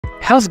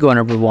How's it going,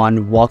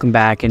 everyone? Welcome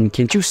back. And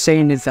can you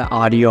send the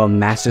audio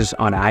messages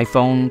on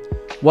iPhone?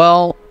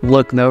 Well,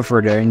 look no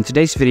further. In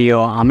today's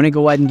video, I'm going to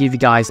go ahead and give you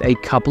guys a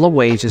couple of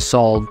ways to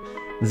solve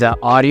the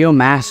audio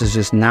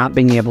messages not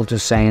being able to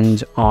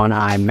send on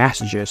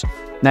iMessages.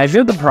 Now, if you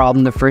have the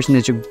problem, the first thing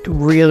that you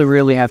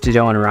really have to do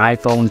on your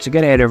iPhone is to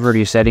get head over to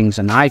your settings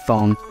on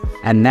iPhone.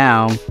 And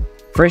now,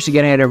 first you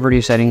get head over to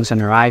your settings on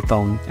your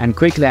iPhone. And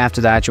quickly after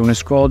that, you want to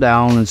scroll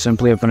down and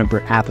simply open up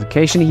your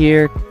application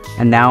here.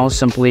 And now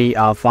simply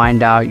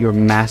find out your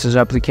message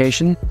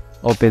application.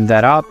 Open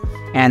that up.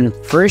 And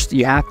first,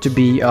 you have to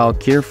be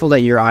careful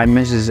that your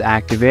iMessage is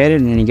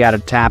activated. And you got to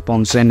tap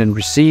on send and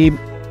receive.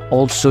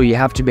 Also, you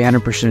have to be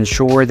 100%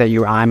 sure that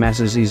your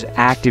iMessage is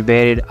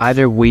activated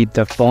either with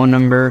the phone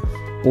number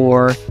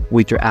or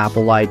with your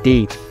Apple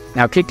ID.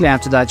 Now, quickly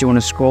after that, you want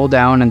to scroll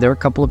down, and there are a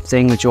couple of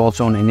things that you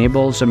also want to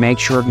enable. So make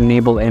sure to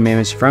enable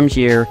MMS from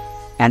here.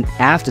 And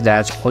after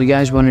that, all you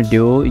guys want to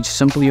do is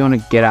simply want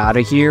to get out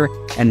of here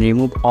and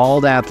remove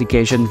all the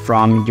application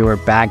from your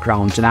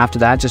backgrounds. And after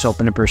that, just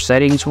open up your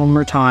settings one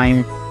more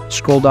time,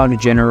 scroll down to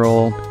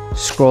general,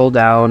 scroll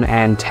down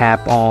and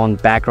tap on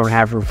background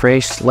have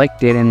refresh,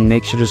 select it, and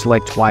make sure to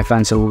select Wi-Fi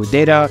and cellular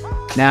data.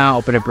 Now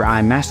open up your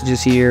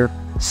iMessages here,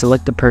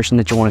 select the person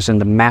that you want to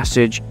send the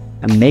message,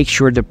 and make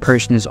sure the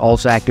person is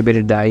also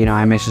activated the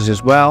iMessage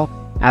as well.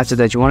 After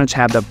that, you want to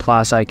tap the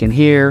plus icon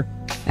here,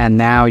 and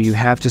now you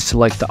have to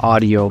select the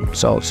audio.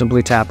 So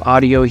simply tap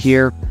audio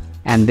here,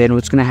 and then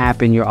what's going to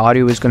happen, your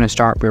audio is going to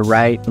start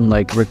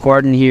like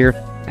recording here,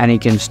 and you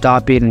can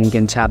stop it, and you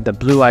can tap the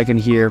blue icon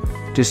here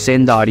to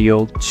send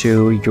audio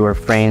to your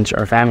friends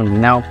or family.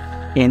 Now,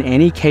 in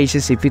any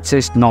cases, if it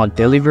says not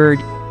delivered,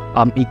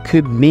 it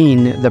could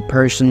mean the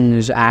person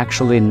is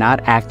actually not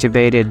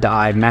activated the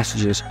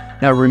iMessages.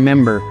 Now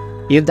remember,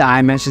 if the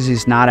iMessage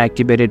is not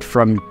activated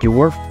from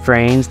your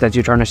friends that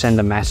you're trying to send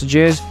the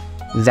messages,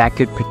 that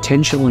could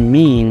potentially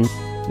mean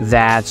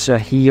that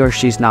he or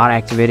she's not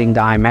activating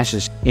the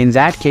iMessage. In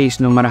that case,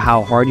 no matter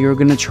how hard you're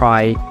going to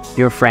try,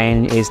 your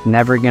friend is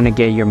never going to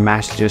get your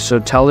messages. So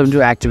tell them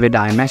to activate the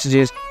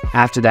iMessages.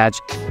 After that,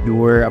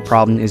 your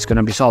problem is going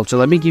to be solved. So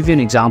let me give you an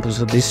example.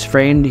 So this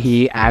friend,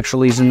 he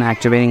actually isn't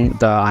activating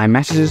the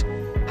iMessages.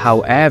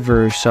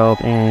 However,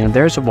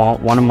 there's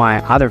one of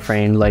my other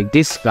friends, like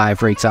this guy,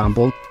 for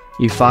example.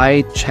 If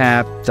I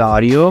tap the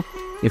audio,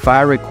 if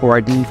I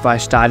record, and if I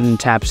start and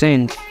taps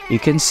in, you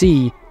can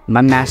see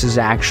my message is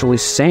actually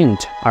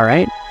sent. All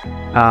right,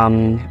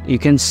 you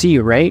can see,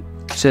 right?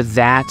 So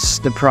that's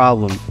the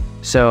problem.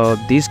 So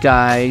this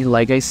guy,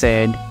 like I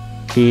said,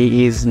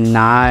 he is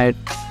not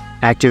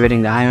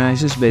activating the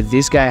iMessage, but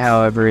this guy,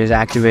 however, is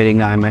activating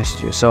the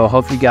iMessage. So I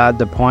hope you got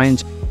the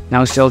point.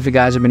 Now, still, if you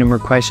guys have any more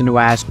questions to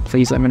ask,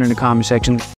 please let me know in the comment section.